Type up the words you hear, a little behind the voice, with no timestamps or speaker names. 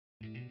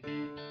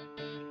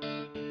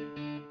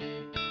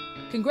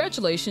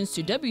Congratulations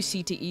to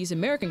WCTE's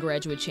American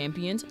Graduate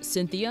Champions,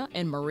 Cynthia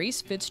and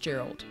Maurice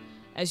Fitzgerald.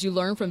 As you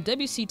learn from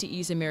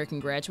WCTE's American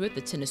Graduate,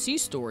 The Tennessee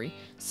Story,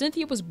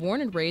 Cynthia was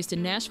born and raised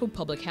in Nashville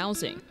public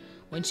housing.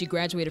 When she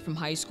graduated from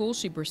high school,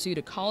 she pursued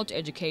a college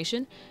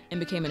education and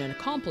became an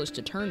accomplished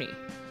attorney.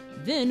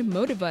 Then,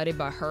 motivated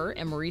by her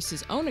and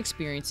Maurice's own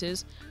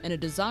experiences and a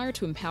desire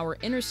to empower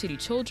inner-city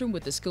children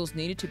with the skills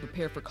needed to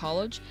prepare for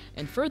college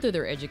and further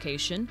their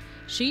education,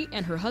 she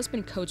and her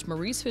husband, Coach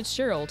Maurice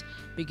Fitzgerald,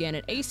 began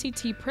an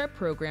ACT prep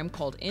program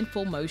called In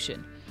Full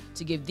Motion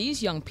to give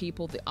these young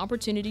people the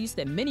opportunities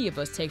that many of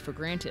us take for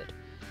granted.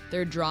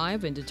 Their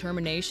drive and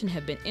determination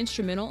have been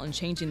instrumental in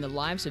changing the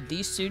lives of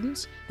these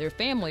students, their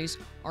families,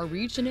 our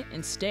region,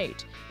 and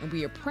state, and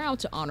we are proud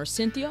to honor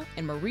Cynthia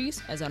and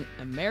Maurice as an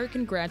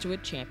American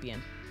Graduate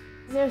Champion.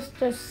 There's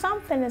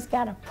something that's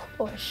got to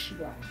push.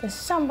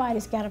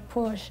 Somebody's got to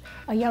push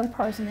a young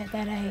person at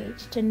that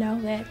age to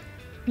know that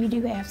you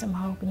do have some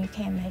hope and you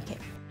can make it.